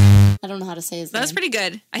 I don't know how to say his name. That was pretty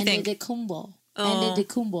good, I think.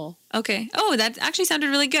 Antetokounmpo. Okay. Oh, that actually sounded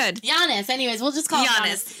really good. Giannis. Anyways, we'll just call him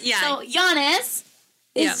Giannis. Yeah. So Giannis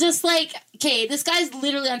is just like, okay, this guy's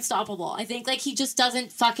literally unstoppable. I think like he just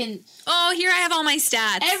doesn't fucking... Oh, here I have all my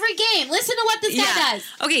stats. Every game. Listen to what this guy does.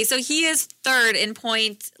 Okay, so he is 3rd in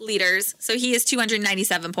point leaders. So he is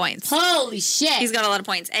 297 points. Holy shit. He's got a lot of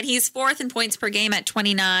points. And he's 4th in points per game at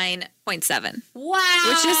 29.7. Wow.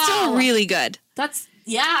 Which is still really good. That's...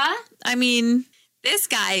 Yeah. I mean, this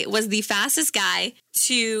guy was the fastest guy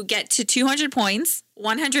to get to 200 points,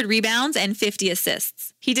 100 rebounds, and 50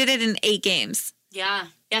 assists. He did it in 8 games. Yeah.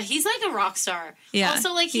 Yeah, he's like a rock star. Yeah,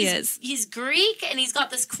 also, like, he's Greek, and he's got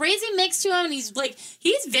this crazy mix to him, and he's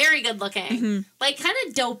very good looking. Mm-hmm. Like, kind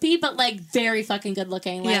of dopey, but, like, very fucking good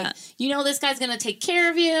looking. Like, you know this guy's gonna take care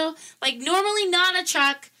of you. Like, normally not a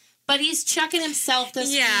chuck, but he's chucking himself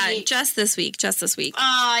this week. Yeah, just this week.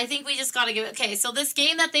 I think we just got to give it... Okay, so this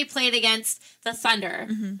game that they played against the Thunder,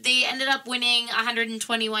 they ended up winning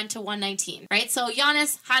 121 to 119, right? So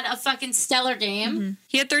Giannis had a fucking stellar game. Mm-hmm.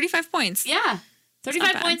 He had 35 points. Yeah,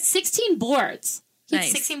 35 points, 16 boards. He had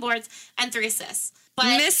 16 boards and 3 assists.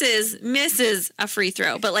 But misses a free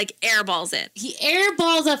throw, but like airballs it. He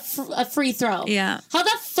airballs a free throw. Yeah. How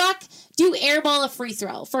the fuck do you airball a free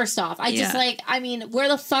throw? First off, where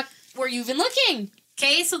the fuck were you even looking?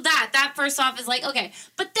 Okay, so that first off is like, okay.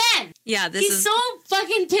 But then, he's so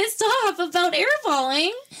fucking pissed off about airballing.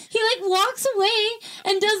 He, like, walks away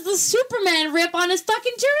and does the Superman rip on his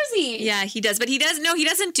fucking jersey. Yeah, he does. But he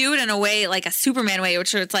doesn't do it in a way, like a Superman way,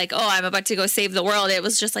 which it's like, oh, I'm about to go save the world. It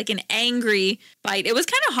was just like an angry bite. It was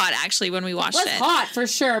kind of hot, actually, when we watched it. It was hot, for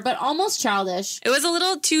sure, but almost childish. It was a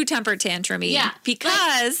little too temper tantrum-y. Yeah.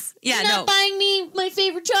 Because, you're not buying me my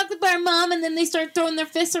favorite chocolate bar, Mom, and then they start throwing their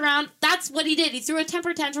fists around. That's what he did. He threw a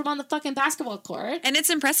temper tantrum on the fucking basketball court. And it's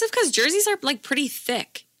impressive because jerseys are, like, pretty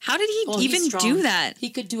thick. How did he even do that? He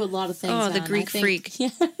could do a lot of things. Oh, the Greek freak.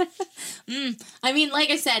 I mean, like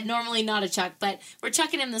I said, normally not a Chuck, but we're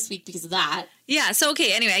chucking him this week because of that. Yeah, so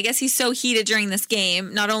okay, anyway, I guess he's so heated during this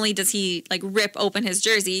game. Not only does he like rip open his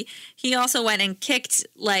jersey, he also went and kicked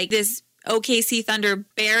like this OKC Thunder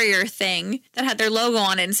barrier thing that had their logo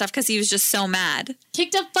on it and stuff because he was just so mad.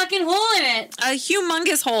 Kicked a fucking hole in it. A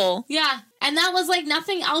humongous hole. Yeah. And that was like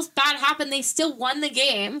nothing else bad happened. They still won the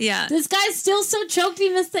game. Yeah. This guy's still so choked he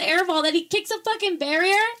missed the air ball that he kicks a fucking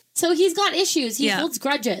barrier. So he's got issues. He holds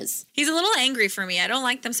grudges. He's a little angry for me. I don't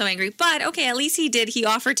like them so angry. But okay, at least he did. He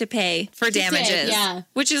offered to pay for damages. Yeah.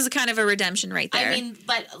 Which is kind of a redemption right there. I mean,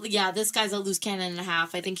 but yeah, this guy's a loose cannon and a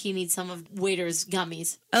half. I think he needs some of Waiter's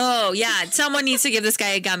gummies. Oh, yeah. Someone needs to give this guy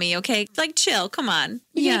a gummy, okay? Like, chill. Come on.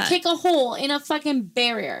 You can kick a hole in a fucking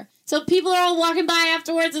barrier. So people are all walking by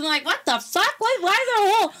afterwards and like, what the fuck? Why is there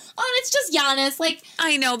a hole? Oh, it's just Giannis. Like,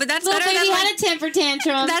 I know, but that's better than he had a temper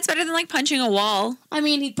tantrum. That's better than like punching a wall. I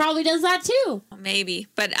mean, he probably does that too. Maybe,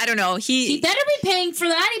 but I don't know. He better be paying for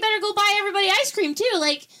that. He better go buy everybody ice cream too.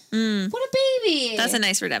 Like, what a baby. That's a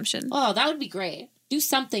nice redemption. Oh, that would be great. Do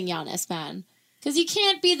something, Giannis, man. Because you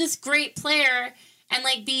can't be this great player and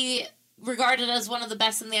like be regarded as one of the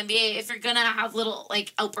best in the NBA if you're gonna have little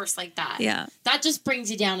like outbursts like that. Yeah. That just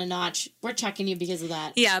brings you down a notch. We're checking you because of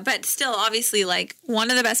that. Yeah, but still, obviously, like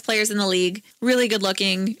one of the best players in the league, really good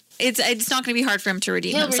looking. It's not going to be hard for him to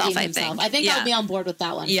redeem himself. I think I'll be on board with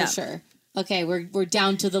that one for sure. Okay, we're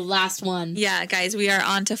down to the last one. Yeah, guys, we are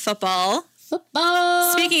on to football.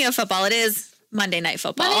 Football. Speaking of football, it is Monday Night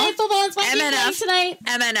Football. Monday Night Football. It's my game tonight.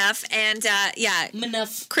 MNF. And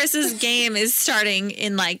MNF. Chris's game is starting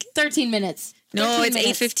in like 13 minutes. No, it's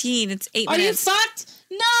 8:15. It's 8 minutes. Are you fucked?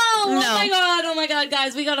 No. Oh my god,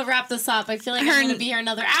 guys, we gotta wrap this up. I feel like I'm gonna be here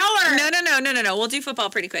another hour. No. We'll do football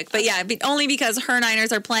pretty quick. But yeah, only because her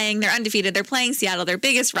Niners are playing. They're undefeated. They're playing Seattle, their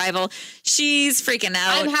biggest rival. She's freaking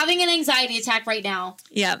out. I'm having an anxiety attack right now.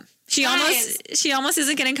 Yeah. She almost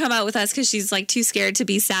isn't going to come out with us because she's like too scared to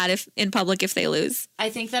be sad in public if they lose. I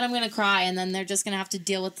think that I'm going to cry and then they're just going to have to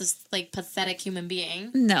deal with this like pathetic human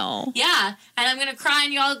being. No. Yeah, and I'm going to cry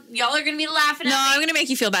and y'all are going to be laughing at me. No, I'm going to make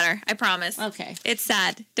you feel better. I promise. Okay. It's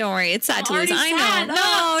sad. Don't worry. It's sad to lose. I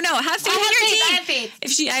know. No. Have faith in your team. I have faith.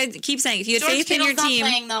 I keep saying if you had George faith Kittle's in your team. Not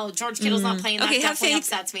playing though. George Kittle's not playing. Okay, that have faith.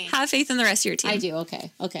 Upsets me. Have faith in the rest of your team. I do.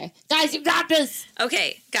 Okay. Guys, you got this.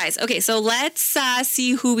 Okay, guys. Okay, so let's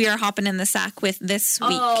see who we are hopping in the sack with this week.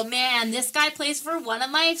 Oh man, this guy plays for one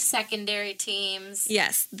of my secondary teams.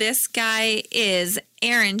 Yes, this guy is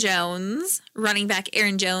Aaron Jones, running back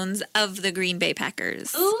Aaron Jones of the Green Bay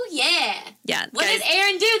Packers. Ooh, yeah. Yeah. What did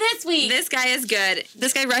Aaron do this week? This guy is good.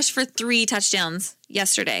 This guy rushed for 3 touchdowns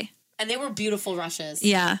yesterday. And they were beautiful rushes.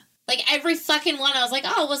 Yeah. Like every fucking one, I was like,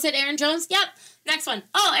 oh, was it Aaron Jones? Yep. Next one.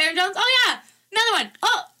 Oh, Aaron Jones? Oh, yeah. Another one.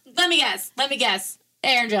 Oh, let me guess.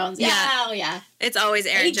 Aaron Jones. Yeah. Oh, yeah. It's always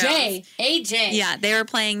Aaron Jones. AJ. Yeah, they were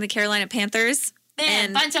playing the Carolina Panthers. Man,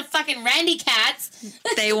 a bunch of fucking Randy cats.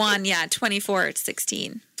 They won,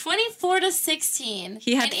 24-16. 24-16.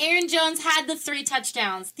 And Aaron Jones had the 3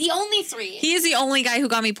 touchdowns. The only 3. He is the only guy who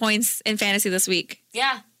got me points in fantasy this week.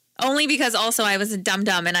 Yeah. Only because also I was a dumb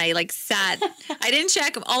and I like sat. I didn't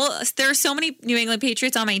check there are so many New England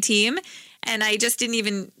Patriots on my team and I just didn't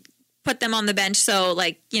even put them on the bench. So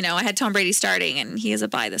like, I had Tom Brady starting and he has a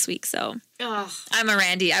bye this week. So I'm a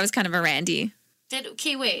Randy. I was kind of a Randy.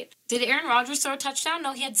 Did Aaron Rodgers throw a touchdown?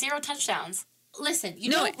 No, he had 0 touchdowns. Listen,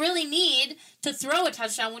 you don't really need to throw a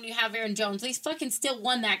touchdown when you have Aaron Jones. They fucking still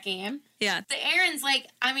won that game. Yeah. The Aaron's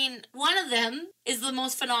one of them is the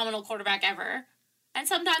most phenomenal quarterback ever. And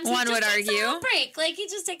sometimes one would argue. A little break. Like, he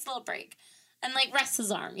just takes a little break. And, rests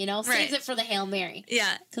his arm, Saves it for the Hail Mary.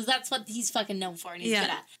 Yeah. Because that's what he's fucking known for and he's good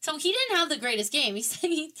at. So, he didn't have the greatest game.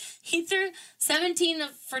 He threw 17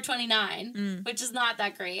 for 29, which is not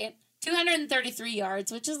that great. 233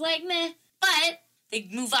 yards, which is meh. But they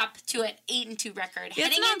move up to an 8-2 record. Yeah,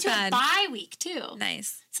 heading into a bye week, too.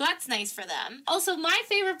 Nice. So that's nice for them. Also, my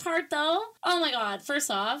favorite part, though, oh my God, first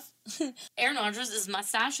off, Aaron Rodgers'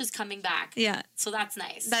 mustache is coming back. Yeah. So that's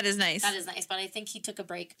nice. That is nice. But I think he took a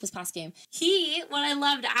break this past game. What I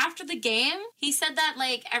loved after the game, he said that,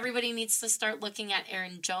 everybody needs to start looking at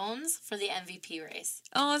Aaron Jones for the MVP race.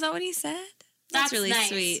 Oh, is that what he said? That's really nice,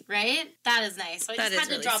 sweet. Right? That is nice. So I just had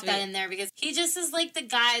to drop that in there because he just is the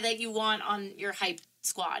guy that you want on your hype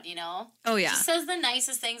squad, Oh, yeah. He says the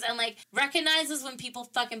nicest things and, recognizes when people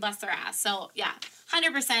fucking bust their ass. So, yeah,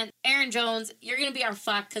 100%. Aaron Jones, you're going to be our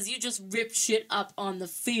fuck because you just ripped shit up on the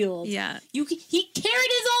field. Yeah. He carried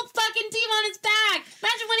his whole fucking team on his back.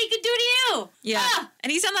 Imagine what he could do to you. Yeah. And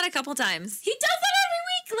he's done that a couple times. He does that every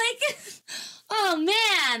week. Oh,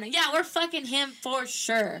 man. Yeah, we're fucking him for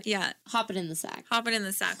sure. Yeah. Hopping in the sack. Hopping in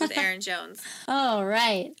the sack with Aaron Jones. All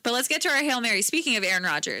right. But let's get to our Hail Mary. Speaking of Aaron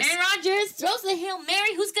Rodgers. Aaron Rodgers throws the Hail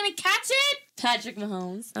Mary. Who's going to catch it? Patrick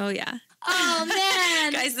Mahomes. Oh, yeah. Oh,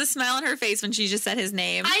 man. Guys, the smile on her face when she just said his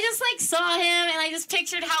name. I just, like, saw him, and I just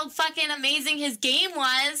pictured how fucking amazing his game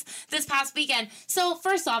was this past weekend. So,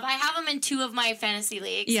 first off, I have him in 2 of my fantasy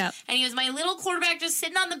leagues. Yeah. And he was my little quarterback just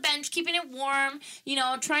sitting on the bench, keeping it warm, you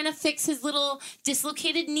know, trying to fix his little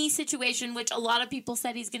dislocated knee situation, which a lot of people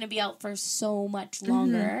said he's going to be out for so much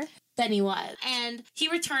longer. Than he was. And he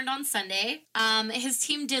returned on Sunday. His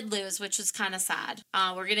team did lose, which is kind of sad.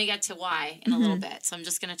 We're going to get to why in a little bit, so I'm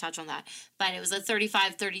just going to touch on that. But it was a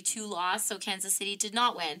 35-32 loss, so Kansas City did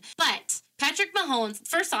not win. But Patrick Mahomes,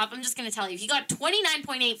 first off, I'm just going to tell you, he got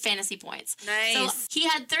 29.8 fantasy points. Nice. So he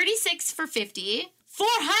had 36 for 50,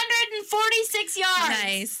 446 yards.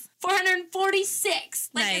 Nice.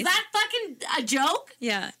 446. Like, Nice. Is that fucking a joke?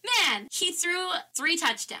 Yeah. Man, he threw 3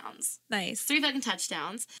 touchdowns. Nice. 3 fucking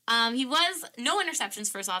touchdowns. He was no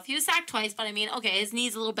interceptions, first off. He was sacked twice, but I mean, okay, his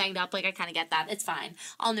knee's a little banged up. Like, I kind of get that. It's fine.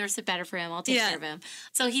 I'll nurse it better for him. I'll take care of him.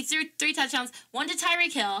 So he threw 3 touchdowns, 1 to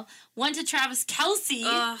Tyreek Hill, 1 to Travis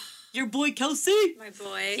Kelce. Your boy Kelce. My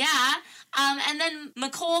boy. Yeah. And then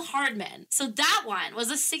McCole Hardman. So that one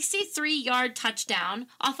was a 63-yard touchdown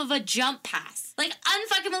off of a jump pass. Like,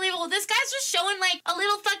 unfucking believable. This guy's just showing, like, a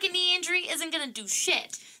little fucking knee injury isn't going to do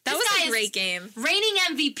shit. That This was guy a is great game. Reigning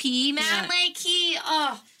MVP, man. Yeah. Like,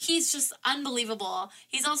 he's just unbelievable.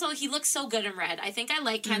 He looks so good in red. I think I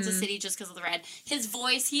like Kansas City just because of the red. His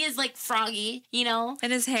voice, he is like froggy, you know?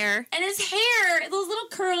 And his hair. Those little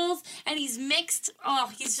curls, and he's mixed.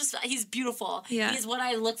 Oh, he's beautiful. Yeah. He's what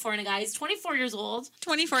I look for in a guy. He's 24 years old.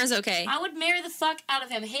 24 is okay. I would marry the fuck out of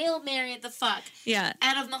him. Hail Mary the fuck. Yeah.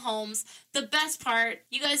 Out of Mahomes. The best part,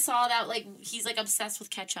 you guys saw that, like, he's like obsessed with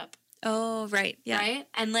ketchup. Oh, right. Yeah. Right?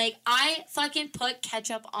 And, like, I fucking put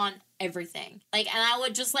ketchup on everything. Like, and I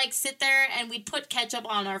would just, like, sit there and we'd put ketchup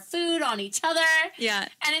on our food, on each other. Yeah.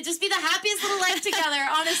 And it'd just be the happiest little life together,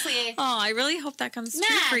 honestly. Oh, I really hope that comes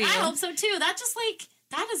true for you. I hope so, too. That just, like,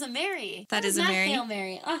 that is a Mary. That is a Mary. Hail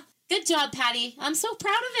Mary. Oh, good job, Patty. I'm so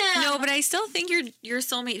proud of him. No, but I still think your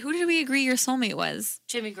soulmate. Who did we agree your soulmate was?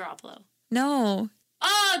 Jimmy Garoppolo. No.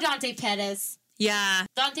 Oh, Dante Pettis. Yeah.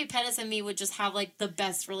 Dante Pettis and me would just have, like, the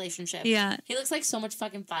best relationship. Yeah. He looks like so much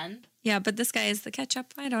fucking fun. Yeah, but this guy is the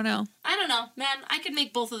ketchup. I don't know. I don't know, man. I could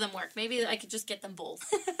make both of them work. Maybe I could just get them both.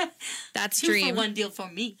 That's 2 dream. for 1 deal for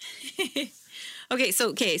me. Okay,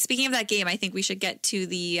 speaking of that game, I think we should get to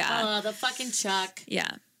the... the fucking Chuck. Yeah.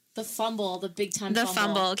 The fumble, the big time The fumble.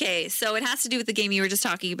 fumble. Okay, so it has to do with the game you were just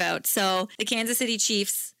talking about. So the Kansas City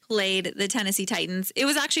Chiefs played the Tennessee Titans. It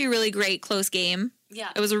was actually a really great, close game. Yeah.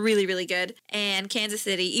 It was really, really good. And Kansas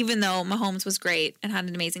City, even though Mahomes was great and had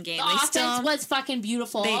an amazing game, The offense was fucking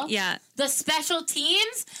beautiful. Yeah. The special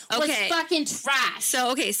teams was fucking trash.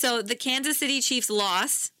 So the Kansas City Chiefs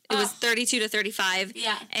lost. It was 32-35.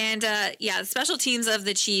 Yeah. And, the special teams of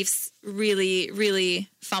the Chiefs really, really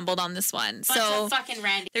fumbled on this one. Bunch of fucking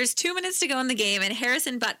Randy. There's 2 minutes to go in the game, and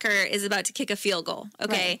Harrison Butker is about to kick a field goal.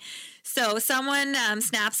 Okay. Right. So someone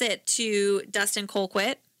snaps it to Dustin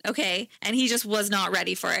Colquitt. Okay. And he just was not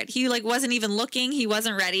ready for it. He wasn't even looking. He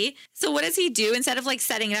wasn't ready. So what does he do? Instead of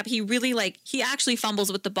setting it up, he actually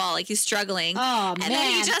fumbles with the ball. He's struggling. Oh, and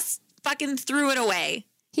then he just fucking threw it away.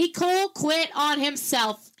 He quit on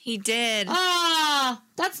himself. He did. Ah,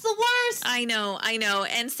 that's the worst. I know.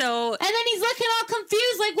 And so... And then he's looking all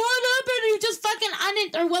confused, like, what happened? You just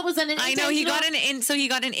fucking or what was it? I know, he got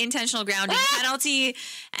an intentional grounding penalty.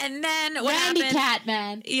 And then what Randy happened? Cat,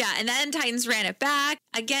 man. Yeah, and then Titans ran it back.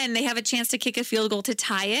 Again, they have a chance to kick a field goal to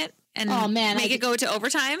tie it and make it go to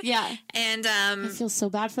overtime. Yeah. And I feel so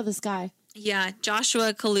bad for this guy. Yeah,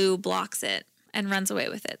 Joshua Kalu blocks it and runs away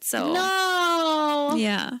with it. So no.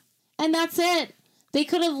 Yeah. And that's it. They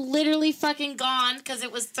could have literally fucking gone because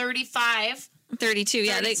it was 35. 32,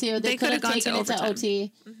 yeah. 32. They could have taken it to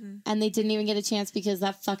OT. Mm-hmm. And they didn't even get a chance because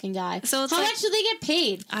that fucking guy. So how much do they get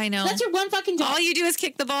paid? I know. That's your one fucking job. All you do is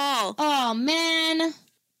kick the ball. Oh, man.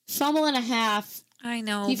 Fumble and a half. I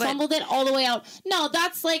know. He fumbled it all the way out. No,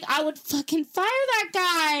 that's I would fucking fire that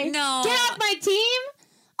guy. No. Get off my team.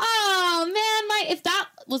 Oh, man. If that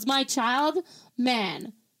was my child,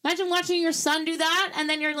 man. Imagine watching your son do that, and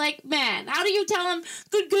then you're like, man, how do you tell him,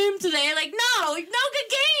 good game today? No good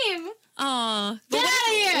game. Oh, get out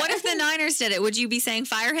of here! What if the Niners did it? Would you be saying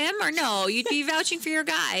fire him or no? You'd be vouching for your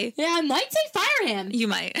guy. Yeah, I might say fire him. You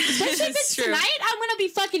might. Especially if it's tonight, I'm gonna be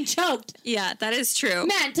fucking choked. Yeah, that is true.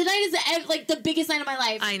 Man, tonight is the biggest night of my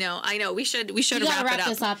life. I know. We should We gotta wrap it up.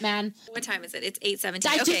 this up, man. What time is it? It's 8:17.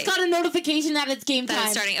 I just got a notification that it's game time. That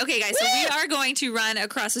is starting. Okay, guys, so we are going to run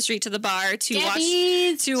across the street to the bar to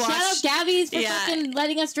Gabby's. watch. Shout out Gabby's for fucking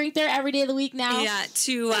letting us drink there every day of the week now. Yeah,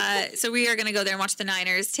 so we are going to go there and watch the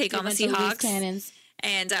Niners take on the Seahawks. Cannons.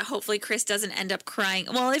 And hopefully Chris doesn't end up crying.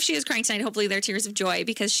 Well, if she is crying tonight, hopefully they're tears of joy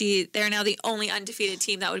because they're now the only undefeated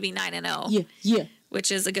team that would be 9-0. Yeah.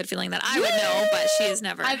 Which is a good feeling that I would know, but she has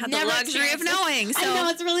never had the luxury of knowing. So. I know,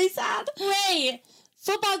 it's really sad. Ray,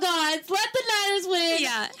 football gods, let the Niners win.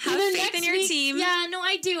 Yeah, have faith in your team. Yeah, no,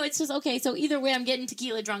 I do. It's just, okay, so either way, I'm getting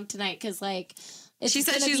tequila drunk tonight because, she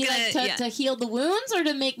said she's gonna to heal the wounds or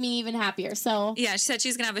to make me even happier. So yeah, she said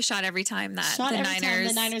she's gonna have a shot every time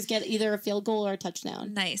the Niners get either a field goal or a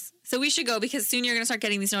touchdown. Nice. So we should go because soon you're gonna start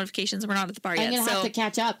getting these notifications. We're not at the bar yet. I'm gonna have to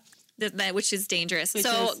catch up. Which is dangerous.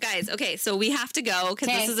 Guys, okay, so we have to go because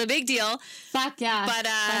this is a big deal. Fuck yeah. But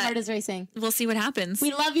my heart is racing. We'll see what happens.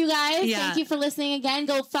 We love you guys. Yeah. Thank you for listening again.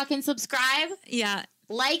 Go fucking subscribe. Yeah.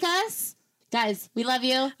 Like us. Guys, we love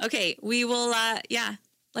you. Okay, we will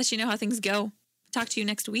let you know how things go. Talk to you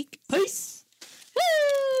next week. Peace. Woo!